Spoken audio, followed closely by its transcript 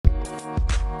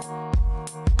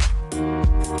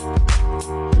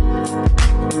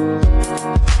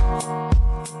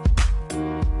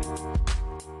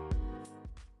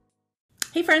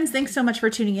friends, thanks so much for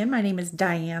tuning in. My name is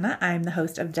Diana. I'm the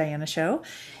host of Diana Show,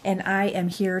 and I am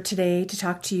here today to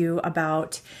talk to you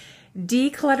about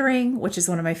decluttering, which is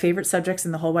one of my favorite subjects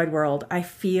in the whole wide world. I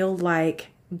feel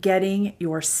like getting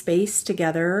your space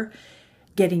together,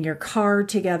 getting your car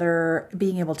together,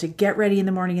 being able to get ready in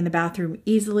the morning in the bathroom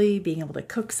easily, being able to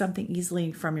cook something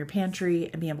easily from your pantry,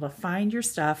 and being able to find your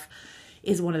stuff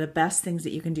is one of the best things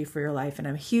that you can do for your life. And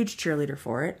I'm a huge cheerleader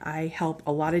for it. I help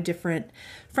a lot of different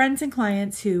friends and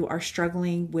clients who are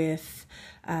struggling with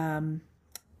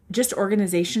just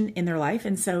organization in their life.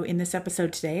 And so in this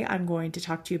episode today, I'm going to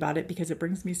talk to you about it because it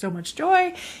brings me so much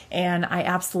joy. And I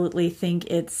absolutely think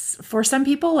it's, for some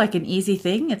people, like an easy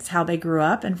thing. It's how they grew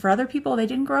up. And for other people, they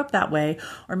didn't grow up that way,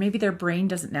 or maybe their brain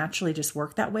doesn't naturally just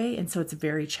work that way. And so it's a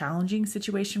very challenging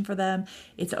situation for them.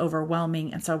 It's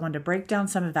overwhelming. And so I wanted to break down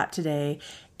some of that today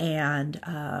and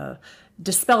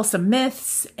dispel some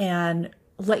myths and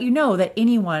let you know that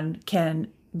anyone can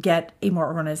get a more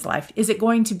organized life. Is it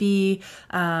going to be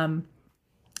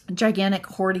gigantic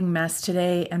hoarding mess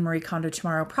today and Marie Kondo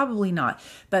tomorrow? Probably not.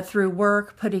 But through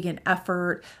work, putting in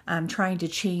effort, trying to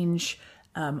change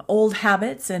old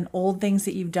habits and old things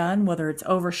that you've done, whether it's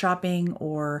over shopping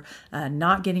or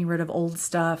not getting rid of old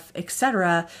stuff,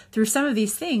 etc. Through some of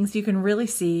these things, you can really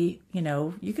see,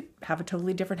 you could have a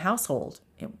totally different household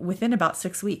within about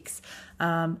 6 weeks.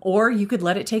 Or you could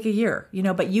let it take a year,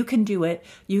 but you can do it.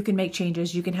 You can make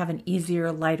changes. You can have an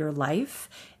easier, lighter life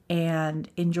and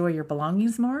enjoy your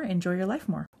belongings more, enjoy your life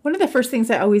more. One of the first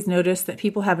things I always notice that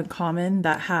people have in common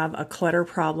that have a clutter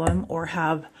problem or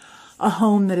have a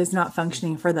home that is not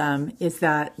functioning for them is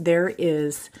that there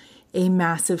is a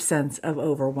massive sense of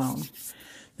overwhelm.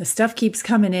 The stuff keeps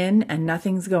coming in and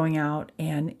nothing's going out,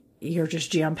 and you're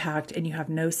just jam-packed and you have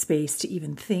no space to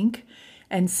even think.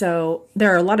 And so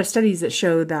there are a lot of studies that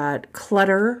show that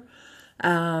clutter,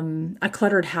 a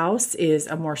cluttered house is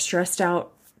a more stressed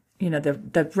out,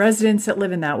 the residents that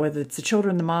live in that, whether it's the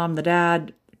children, the mom, the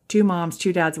dad, 2 moms,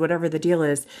 2 dads, whatever the deal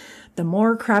is, the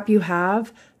more crap you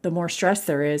have, the more stress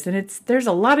there is. And there's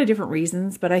a lot of different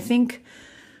reasons, but I think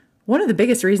one of the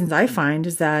biggest reasons I find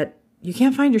is that you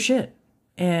can't find your shit.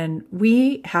 And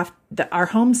our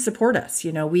homes support us.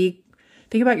 We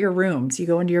think about your rooms. You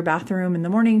go into your bathroom in the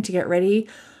morning to get ready.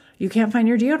 You can't find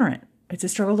your deodorant. It's a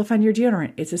struggle to find your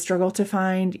deodorant. It's a struggle to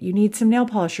find, you need some nail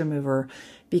polish remover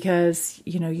because,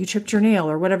 you chipped your nail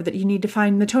or whatever, that you need to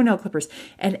find the toenail clippers.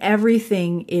 And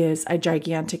everything is a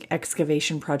gigantic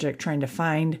excavation project trying to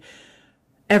find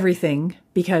everything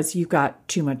because you've got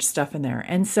too much stuff in there.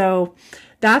 And so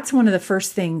that's one of the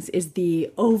first things, is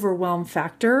the overwhelm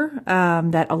factor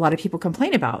that a lot of people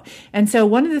complain about. And so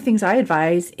one of the things I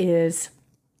advise is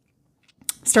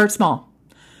start small.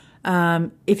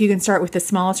 If you can start with the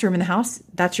smallest room in the house,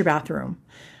 that's your bathroom.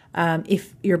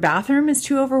 If your bathroom is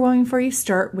too overwhelming for you,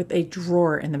 start with a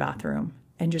drawer in the bathroom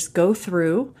and just go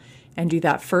through and do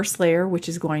that first layer, which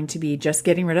is going to be just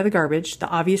getting rid of the garbage, the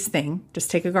obvious thing.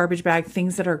 Just take a garbage bag,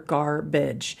 things that are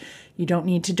garbage. You don't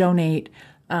need to donate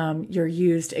your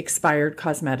used expired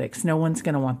cosmetics. No one's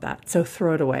going to want that. So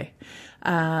throw it away.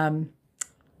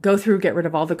 Go through, get rid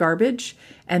of all the garbage,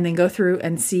 and then go through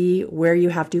and see where you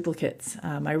have duplicates.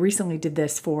 I recently did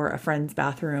this for a friend's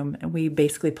bathroom, and we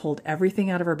basically pulled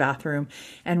everything out of her bathroom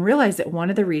and realized that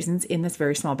one of the reasons in this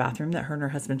very small bathroom that her and her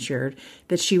husband shared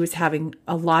that she was having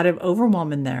a lot of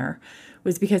overwhelm in there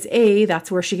was because A, that's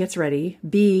where she gets ready,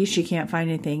 B, she can't find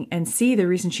anything, and C, the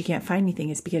reason she can't find anything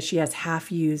is because she has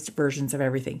half-used versions of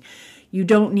everything. You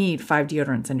don't need 5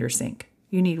 deodorants under your sink.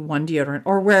 You need 1 deodorant,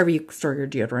 or wherever you store your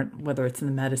deodorant, whether it's in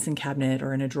the medicine cabinet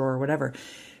or in a drawer or whatever.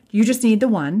 You just need the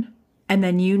 1, and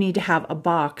then you need to have a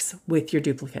box with your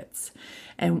duplicates.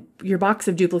 And your box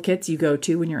of duplicates you go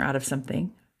to when you're out of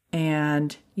something.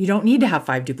 And you don't need to have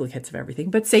 5 duplicates of everything,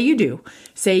 but say you do.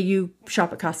 Say you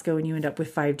shop at Costco and you end up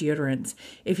with 5 deodorants.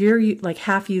 If you're like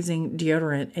half using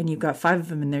deodorant and you've got 5 of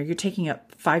them in there, you're taking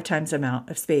up 5 times the amount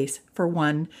of space for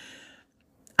 1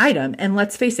 item. And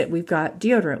let's face it, we've got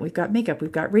deodorant, we've got makeup,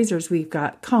 we've got razors, we've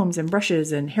got combs and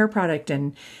brushes and hair product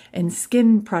and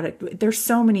skin product. There's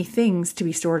so many things to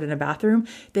be stored in a bathroom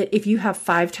that if you have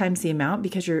 5 times the amount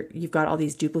because you've got all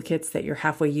these duplicates that you're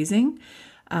halfway using,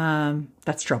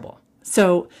 that's trouble.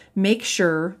 So make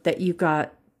sure that you've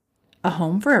got a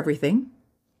home for everything.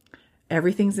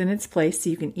 Everything's in its place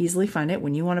so you can easily find it.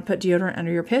 When you want to put deodorant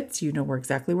under your pits, you know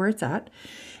exactly where it's at.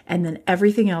 And then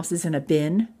everything else is in a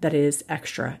bin that is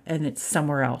extra and it's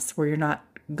somewhere else where you're not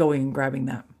going and grabbing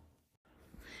that.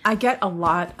 I get a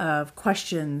lot of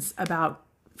questions about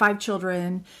 5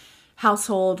 children,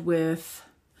 household with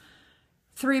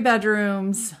 3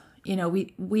 bedrooms.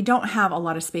 We don't have a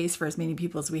lot of space for as many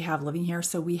people as we have living here.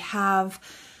 So we have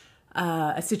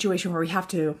a situation where we have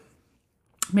to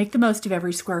make the most of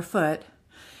every square foot.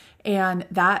 And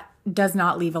that does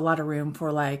not leave a lot of room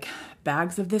for like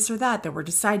bags of this or that we're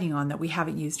deciding on that we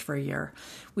haven't used for a year.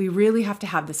 We really have to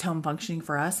have this home functioning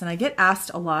for us. And I get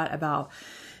asked a lot about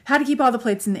how to keep all the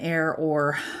plates in the air,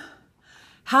 or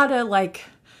how to like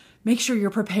make sure you're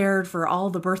prepared for all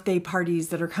the birthday parties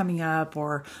that are coming up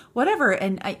or whatever.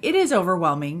 And it is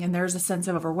overwhelming, and there's a sense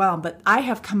of overwhelm, but I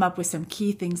have come up with some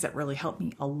key things that really help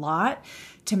me a lot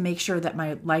to make sure that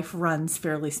my life runs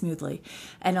fairly smoothly.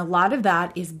 And a lot of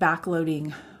that is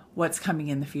backloading what's coming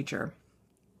in the future.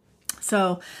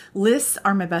 So lists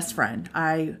are my best friend.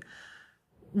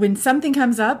 When something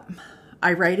comes up,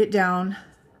 I write it down,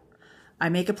 I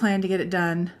make a plan to get it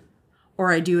done,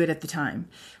 or I do it at the time.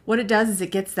 What it does is it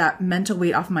gets that mental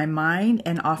weight off my mind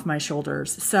and off my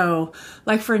shoulders. So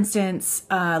like for instance,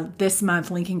 this month,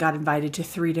 Lincoln got invited to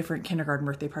 3 different kindergarten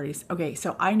birthday parties. Okay,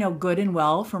 so I know good and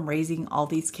well from raising all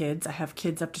these kids, I have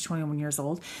kids up to 21 years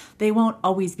old, they won't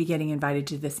always be getting invited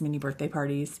to this many birthday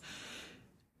parties.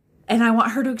 And I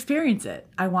want her to experience it.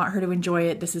 I want her to enjoy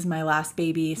it. This is my last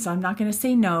baby, so I'm not going to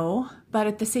say no. But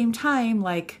at the same time,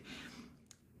 like,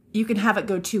 you can have it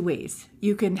go 2 ways.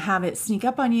 You can have it sneak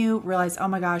up on you, realize, oh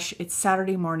my gosh, it's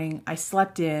Saturday morning, I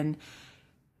slept in,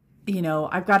 you know,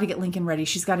 I've got to get Lincoln ready.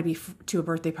 She's got to be to a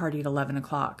birthday party at 11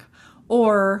 o'clock.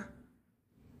 And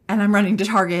I'm running to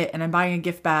Target and I'm buying a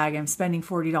gift bag, I'm spending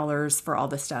 $40 for all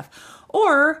this stuff.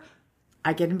 Or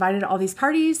I get invited to all these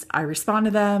parties, I respond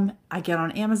to them, I get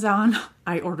on Amazon,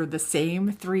 I order the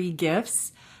same 3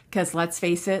 gifts. Because let's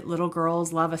face it, little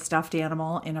girls love a stuffed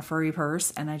animal in a furry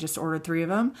purse, and I just ordered 3 of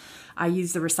them. I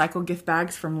use the recycled gift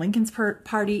bags from Lincoln's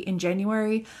party in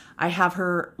January. I have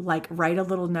her like write a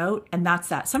little note, and that's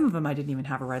that. Some of them I didn't even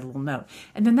have her write a little note.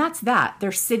 And then that's that.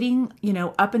 They're sitting, you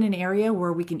know, up in an area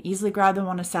where we can easily grab them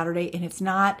on a Saturday, and it's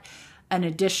not an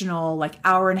additional like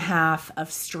hour and a half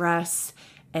of stress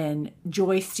and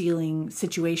joy-stealing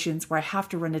situations where I have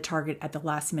to run to Target at the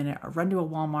last minute or run to a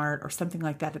Walmart or something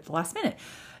like that at the last minute.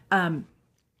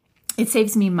 It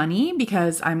saves me money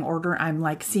because I'm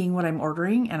like seeing what I'm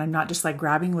ordering, and I'm not just like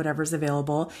grabbing whatever's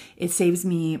available. It saves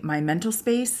me my mental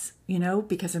space, you know,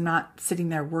 because I'm not sitting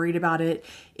there worried about it.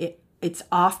 It's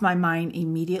off my mind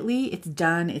immediately. It's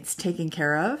done. It's taken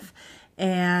care of.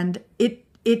 And it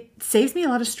saves me a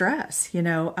lot of stress, you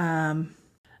know.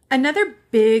 Another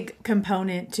big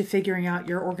component to figuring out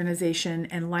your organization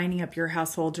and lining up your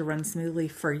household to run smoothly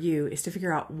for you is to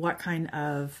figure out what kind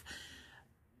of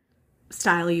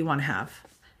style you want to have.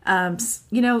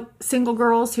 You know, single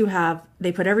girls who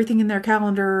they put everything in their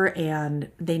calendar and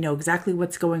they know exactly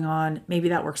what's going on. Maybe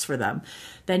that works for them.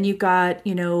 Then you've got,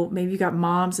 you know, maybe you've got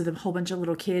moms with a whole bunch of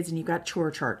little kids and you've got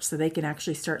chore charts so they can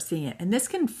actually start seeing it. And this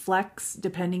can flex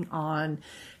depending on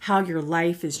how your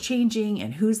life is changing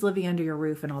and who's living under your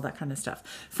roof and all that kind of stuff.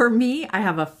 For me, I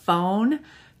have a phone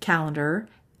calendar.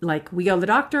 Like, we go to the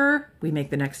doctor, we make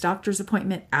the next doctor's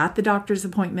appointment at the doctor's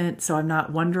appointment. So I'm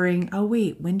not wondering, oh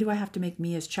wait, when do I have to make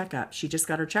Mia's checkup? She just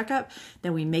got her checkup.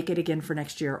 Then we make it again for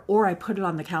next year. Or I put it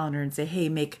on the calendar and say, hey,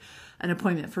 make an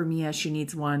appointment for Mia. She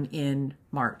needs one in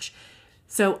March.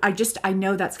 So I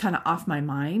know that's kind of off my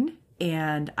mind.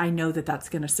 And I know that that's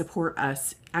going to support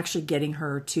us actually getting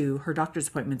her to her doctor's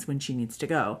appointments when she needs to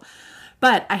go.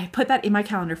 But I put that in my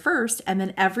calendar first. And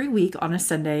then every week on a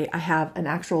Sunday, I have an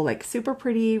actual like super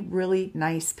pretty, really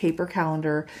nice paper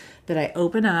calendar that I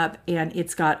open up, and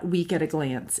it's got week at a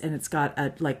glance. And it's got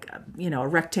a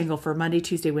rectangle for Monday,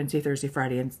 Tuesday, Wednesday, Thursday,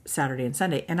 Friday, and Saturday and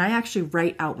Sunday. And I actually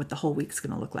write out what the whole week's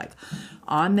going to look like.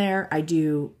 On there, I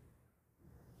do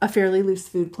a fairly loose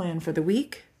food plan for the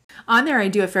week. On there, I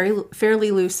do a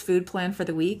fairly loose food plan for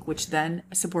the week, which then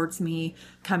supports me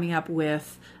coming up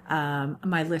with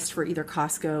my list for either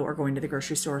Costco or going to the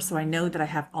grocery store. So I know that I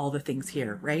have all the things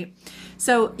here, right?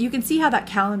 So you can see how that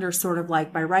calendar sort of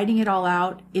like, by writing it all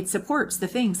out, it supports the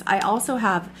things. I also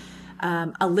have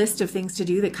a list of things to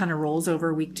do that kind of rolls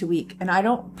over week to week. And I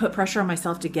don't put pressure on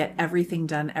myself to get everything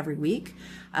done every week.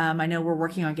 I know we're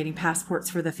working on getting passports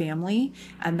for the family,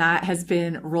 and that has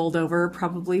been rolled over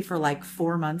probably for like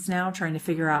 4 months now, trying to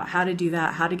figure out how to do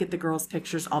that, how to get the girls'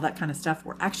 pictures, all that kind of stuff.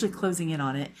 We're actually closing in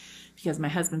on it because my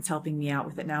husband's helping me out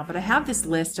with it now. But I have this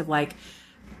list of like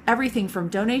everything from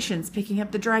donations, picking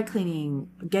up the dry cleaning,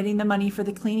 getting the money for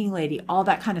the cleaning lady, all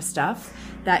that kind of stuff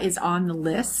that is on the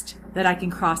list that I can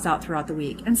cross out throughout the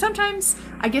week. And sometimes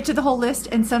I get to the whole list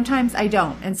and sometimes I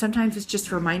don't. And sometimes it's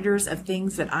just reminders of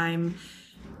things that I'm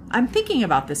thinking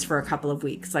about this for a couple of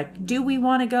weeks. Like, do we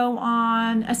want to go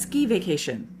on a ski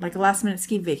vacation, like a last minute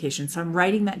ski vacation? So I'm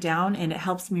writing that down, and it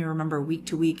helps me remember week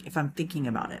to week if I'm thinking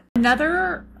about it.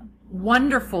 Another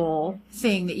wonderful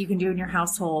thing that you can do in your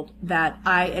household that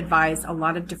I advise a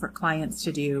lot of different clients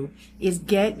to do is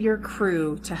get your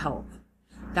crew to help.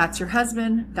 That's your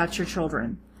husband, that's your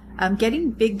children. Getting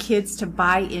big kids to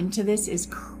buy into this is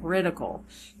critical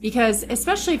because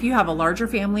especially if you have a larger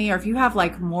family or if you have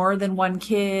like more than one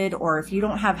kid or if you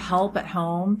don't have help at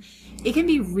home, it can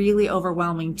be really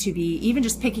overwhelming to be even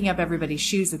just picking up everybody's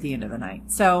shoes at the end of the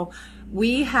night. So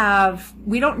we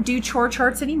don't do chore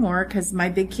charts anymore because my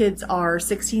big kids are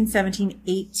 16, 17,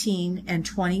 18, and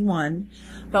 21.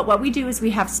 But what we do is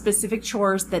we have specific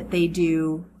chores that they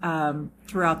do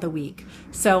throughout the week.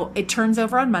 So it turns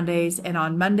over on Mondays, and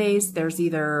on Mondays there's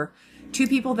either 2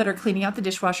 people that are cleaning out the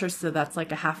dishwasher, so that's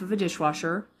like a half of a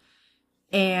dishwasher,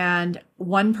 and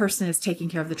 1 person is taking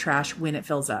care of the trash when it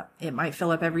fills up. It might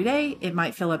fill up every day. It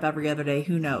might fill up every other day.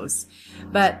 Who knows?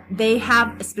 But they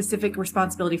have a specific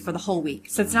responsibility for the whole week.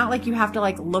 So it's not like you have to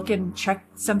like look and check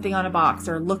something on a box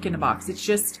or look in a box. It's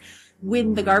just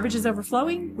when the garbage is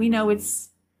overflowing, we know it's,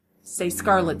 say,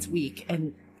 Scarlett's week,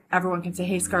 and everyone can say,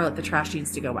 hey, Scarlett, the trash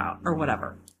needs to go out or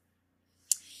whatever.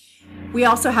 We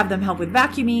also have them help with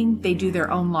vacuuming. They do their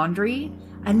own laundry.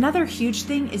 Another huge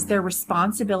thing is their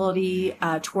responsibility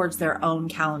towards their own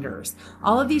calendars.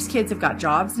 All of these kids have got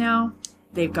jobs now.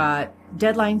 They've got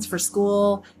deadlines for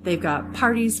school. They've got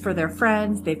parties for their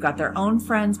friends. They've got their own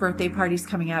friends' birthday parties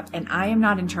coming up, and I am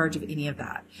not in charge of any of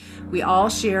that. We all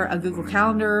share a Google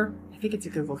Calendar. I think it's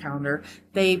a Google Calendar.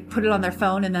 They put it on their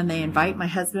phone, and then they invite my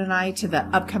husband and I to the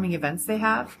upcoming events they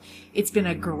have. It's been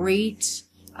a great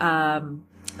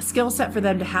skill set for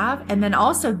them to have. And then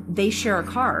also they share a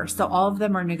car. So all of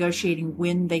them are negotiating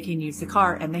when they can use the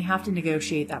car, and they have to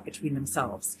negotiate that between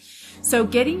themselves. So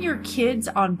getting your kids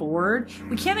on board,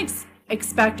 we can't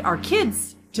expect our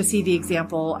kids to see the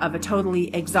example of a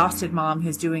totally exhausted mom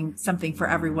who's doing something for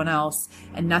everyone else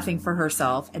and nothing for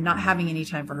herself and not having any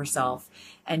time for herself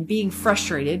and being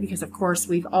frustrated because, of course,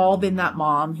 we've all been that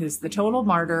mom who's the total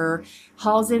martyr,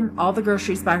 hauls in all the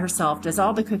groceries by herself, does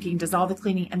all the cooking, does all the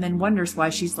cleaning, and then wonders why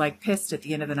she's like pissed at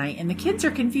the end of the night. And the kids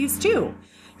are confused too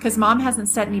because mom hasn't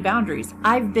set any boundaries.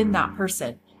 I've been that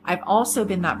person. I've also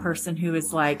been that person who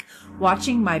is like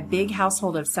watching my big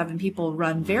household of 7 people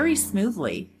run very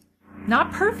smoothly.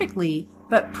 Not perfectly,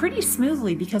 but pretty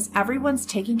smoothly because everyone's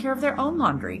taking care of their own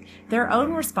laundry, their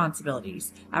own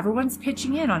responsibilities. Everyone's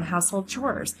pitching in on household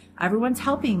chores. Everyone's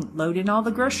helping load in all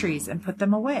the groceries and put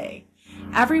them away.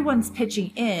 Everyone's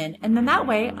pitching in, and then that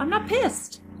way I'm not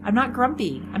pissed. I'm not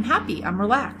grumpy. I'm happy. I'm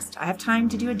relaxed. I have time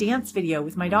to do a dance video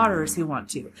with my daughters who want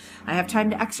to. I have time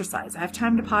to exercise. I have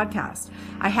time to podcast.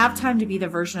 I have time to be the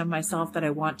version of myself that I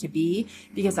want to be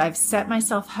because I've set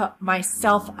myself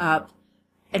up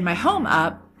and my home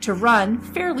up to run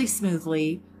fairly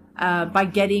smoothly by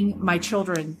getting my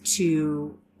children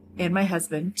and my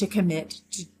husband to commit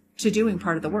to doing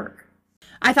part of the work.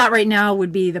 I thought right now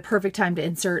would be the perfect time to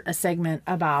insert a segment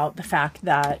about the fact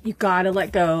that you got to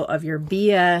let go of your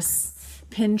BS,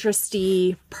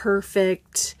 Pinteresty,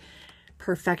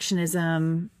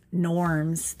 perfectionism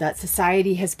norms that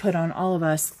society has put on all of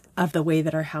us of the way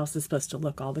that our house is supposed to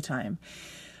look all the time.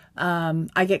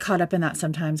 I get caught up in that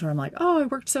sometimes where I'm like, oh, I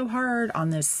worked so hard on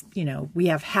this. You know, we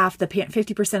have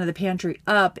 50% of the pantry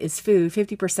up is food.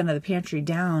 50% of the pantry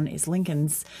down is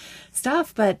Lincoln's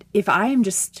stuff. But if I am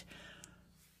just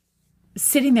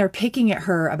sitting there picking at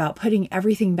her about putting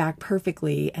everything back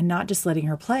perfectly and not just letting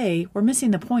her play, we're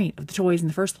missing the point of the toys in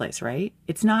the first place, right?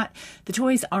 It's not, the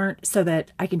toys aren't so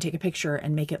that I can take a picture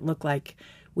and make it look like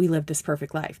we live this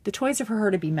perfect life. The toys are for her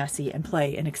to be messy and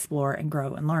play and explore and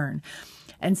grow and learn.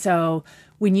 And so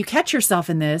when you catch yourself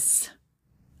in this,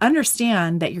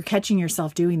 understand that you're catching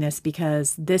yourself doing this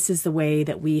because this is the way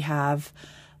that we have,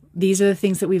 these are the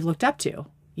things that we've looked up to,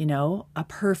 you know, a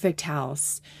perfect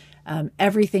house,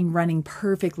 everything running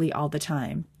perfectly all the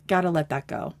time. Got to let that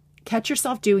go. Catch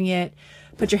yourself doing it,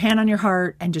 put your hand on your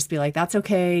heart and just be like, that's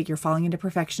okay. You're falling into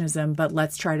perfectionism, but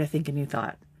let's try to think a new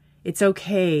thought. It's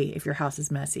okay if your house is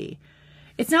messy.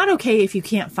 It's not okay if you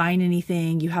can't find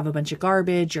anything, you have a bunch of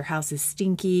garbage, your house is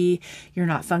stinky, you're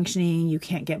not functioning, you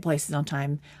can't get places on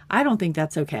time. I don't think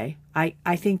that's okay.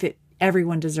 I think that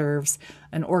everyone deserves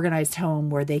an organized home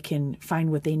where they can find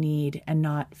what they need and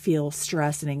not feel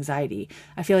stress and anxiety.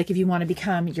 I feel like if you want to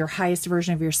become your highest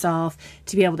version of yourself,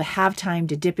 to be able to have time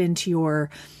to dip into your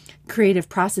creative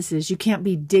processes, you can't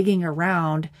be digging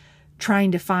around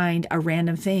trying to find a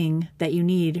random thing that you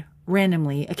need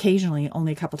randomly, occasionally,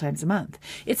 only a couple times a month.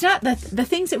 It's not the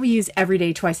things that we use every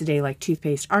day, twice a day, like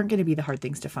toothpaste, aren't going to be the hard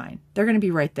things to find. They're going to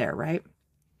be right there, right?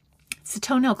 It's the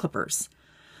toenail clippers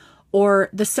or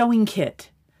the sewing kit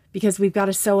because we've got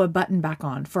to sew a button back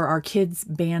on for our kids'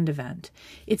 band event.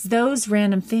 It's those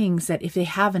random things that if they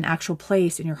have an actual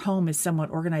place and your home is somewhat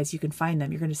organized, you can find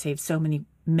them. You're going to save so many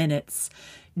minutes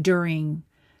during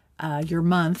your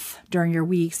month, during your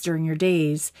weeks, during your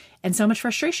days, and so much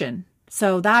frustration.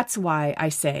 So that's why I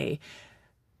say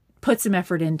put some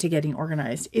effort into getting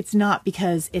organized. It's not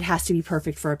because it has to be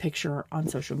perfect for a picture on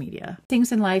social media.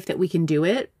 Things in life that we can do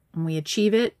it and we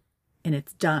achieve it and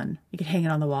it's done. You can hang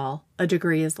it on the wall. A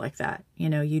degree is like that. You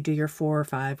know, you do your 4 or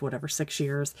 5, whatever, 6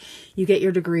 years, you get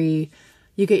your degree,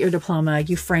 you get your diploma,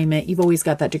 you frame it. You've always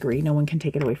got that degree. No one can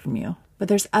take it away from you. But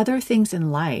there's other things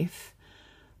in life,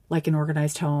 like an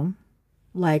organized home,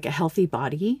 like a healthy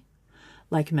body,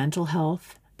 like mental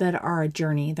health, that are a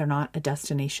journey. They're not a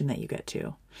destination that you get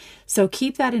to. So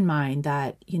keep that in mind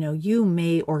that, you know, you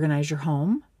may organize your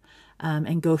home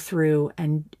and go through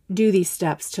and do these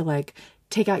steps to like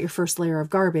take out your first layer of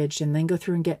garbage and then go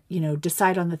through and get, you know,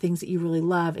 decide on the things that you really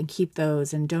love and keep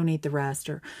those and donate the rest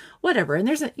or whatever. And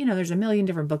there's a million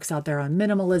different books out there on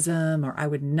minimalism, or I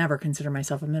would never consider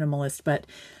myself a minimalist, but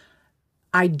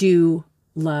I do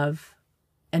love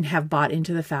and have bought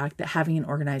into the fact that having an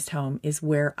organized home is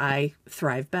where I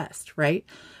thrive best, right?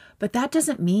 But that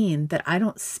doesn't mean that I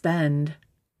don't spend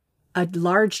a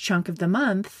large chunk of the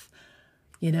month,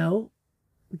 you know,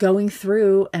 going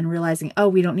through and realizing, oh,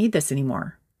 we don't need this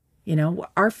anymore. You know,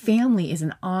 our family is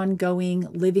an ongoing,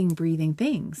 living, breathing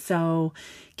thing. So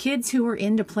kids who were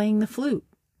into playing the flute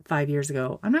 5 years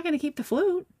ago, I'm not going to keep the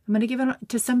flute. I'm going to give it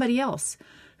to somebody else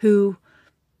who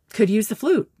could use the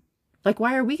flute. Like,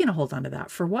 why are we going to hold on to that?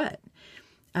 For what?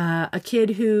 A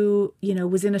kid who, you know,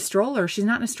 was in a stroller, she's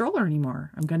not in a stroller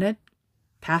anymore. I'm going to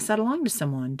pass that along to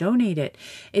someone, donate it.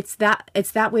 It's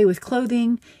that way with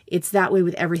clothing. It's that way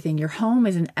with everything. Your home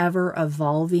is an ever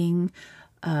evolving,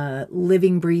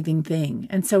 living, breathing thing.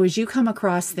 And so as you come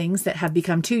across things that have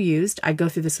become too used, I go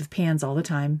through this with pans all the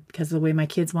time because of the way my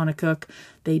kids want to cook,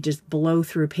 they just blow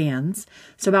through pans.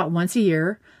 So about once a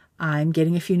year, I'm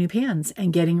getting a few new pans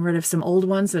and getting rid of some old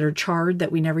ones that are charred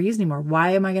that we never use anymore. Why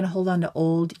am I going to hold on to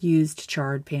old, used,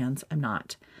 charred pans? I'm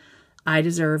not. I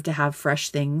deserve to have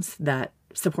fresh things that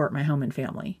support my home and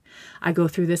family. I go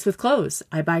through this with clothes.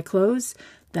 I buy clothes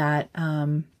that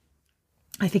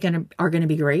I think are going to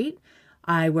be great.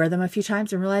 I wear them a few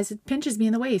times and realize it pinches me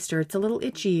in the waist or it's a little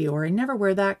itchy, or I never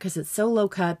wear that because it's so low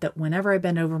cut that whenever I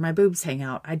bend over, my boobs hang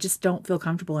out. I just don't feel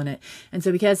comfortable in it. And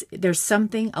so because there's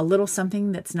a little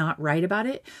something that's not right about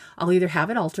it, I'll either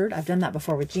have it altered. I've done that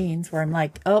before with jeans where I'm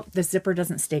like, oh, the zipper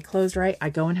doesn't stay closed right.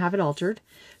 I go and have it altered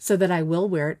so that I will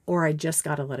wear it, or I just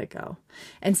got to let it go.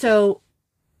 And so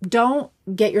don't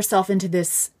get yourself into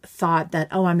this thought that,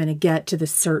 oh, I'm going to get to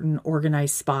this certain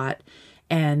organized spot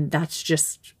and that's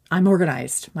just, I'm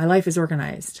organized. My life is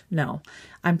organized. No,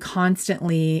 I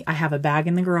have a bag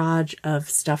in the garage of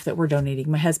stuff that we're donating.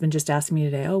 My husband just asked me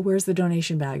today, oh, where's the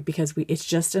donation bag? Because it's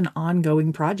just an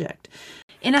ongoing project.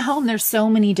 In a home, there's so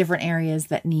many different areas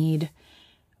that need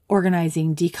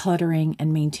organizing, decluttering,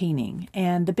 and maintaining.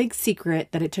 And the big secret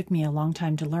that it took me a long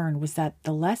time to learn was that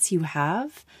the less you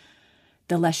have,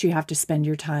 the less you have to spend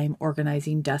your time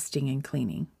organizing, dusting, and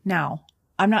cleaning. Now,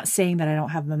 I'm not saying that I don't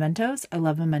have mementos. I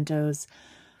love mementos.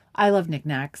 I love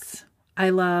knickknacks. I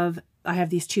have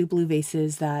these 2 blue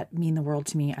vases that mean the world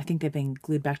to me. I think they've been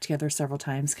glued back together several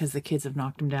times because the kids have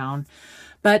knocked them down.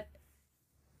 But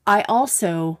I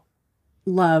also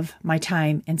love my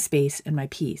time and space and my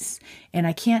peace. And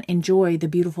I can't enjoy the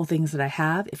beautiful things that I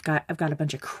have if I've got a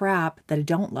bunch of crap that I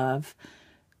don't love,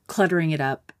 cluttering it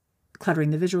up, cluttering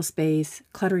the visual space,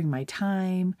 cluttering my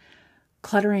time,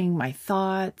 cluttering my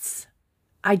thoughts.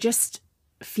 I just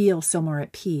feel so more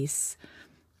at peace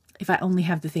if I only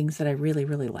have the things that I really,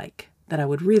 really like, that I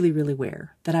would really, really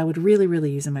wear, that I would really,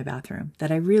 really use in my bathroom,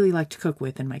 that I really like to cook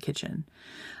with in my kitchen.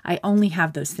 I only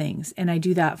have those things. And I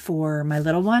do that for my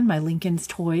little one, my Lincoln's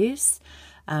toys.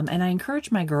 And I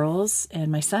encourage my girls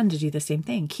and my son to do the same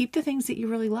thing. Keep the things that you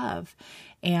really love.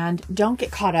 And don't get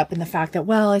caught up in the fact that,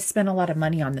 well, I spent a lot of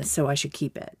money on this, so I should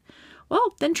keep it.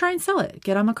 Well, then try and sell it.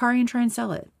 Get on Mercari and try and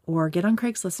sell it. Or get on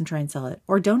Craigslist and try and sell it.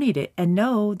 Or donate it. And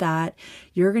know that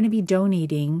you're going to be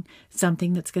donating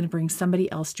something that's going to bring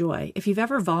somebody else joy. If you've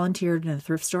ever volunteered in a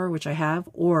thrift store, which I have,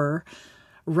 or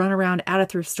run around at a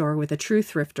thrift store with a true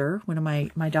thrifter, one of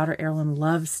my daughter Erilyn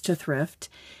loves to thrift,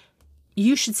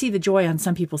 you should see the joy on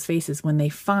some people's faces when they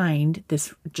find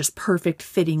this just perfect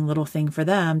fitting little thing for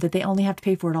them that they only have to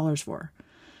pay $4 for.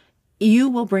 You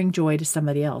will bring joy to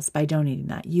somebody else by donating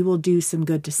that. You will do some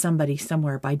good to somebody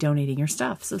somewhere by donating your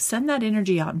stuff. So send that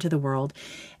energy out into the world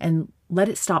and let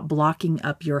it stop blocking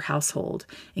up your household.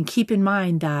 And keep in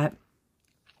mind that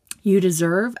You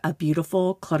deserve a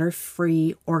beautiful,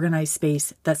 clutter-free, organized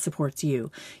space that supports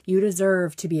you. You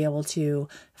deserve to be able to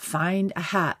find a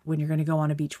hat when you're going to go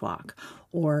on a beach walk,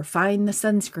 or find the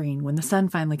sunscreen when the sun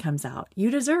finally comes out. You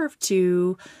deserve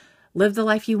to live the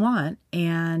life you want.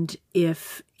 And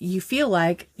if you feel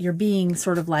like you're being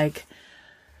sort of like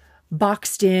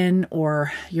boxed in,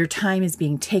 or your time is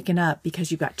being taken up because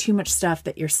you've got too much stuff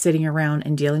that you're sitting around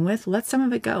and dealing with, let some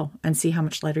of it go and see how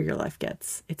much lighter your life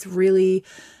gets. It's really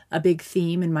a big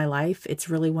theme in my life. It's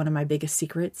really one of my biggest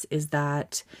secrets, is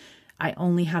that I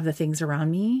only have the things around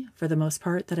me, for the most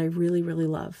part, that I really, really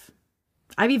love.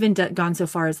 I've even gone so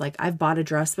far as, like, I've bought a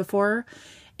dress before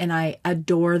and I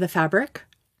adore the fabric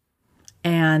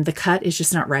and the cut is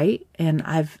just not right, and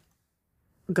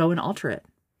go and alter it.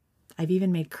 I've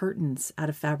even made curtains out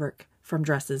of fabric from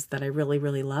dresses that I really,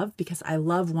 really love, because I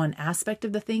love one aspect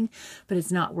of the thing, but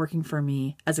it's not working for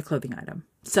me as a clothing item.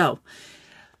 So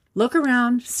look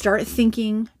around, start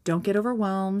thinking, don't get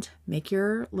overwhelmed, make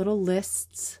your little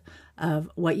lists of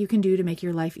what you can do to make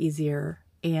your life easier,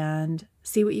 and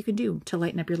see what you can do to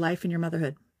lighten up your life and your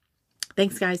motherhood.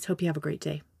 Thanks, guys. Hope you have a great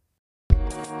day.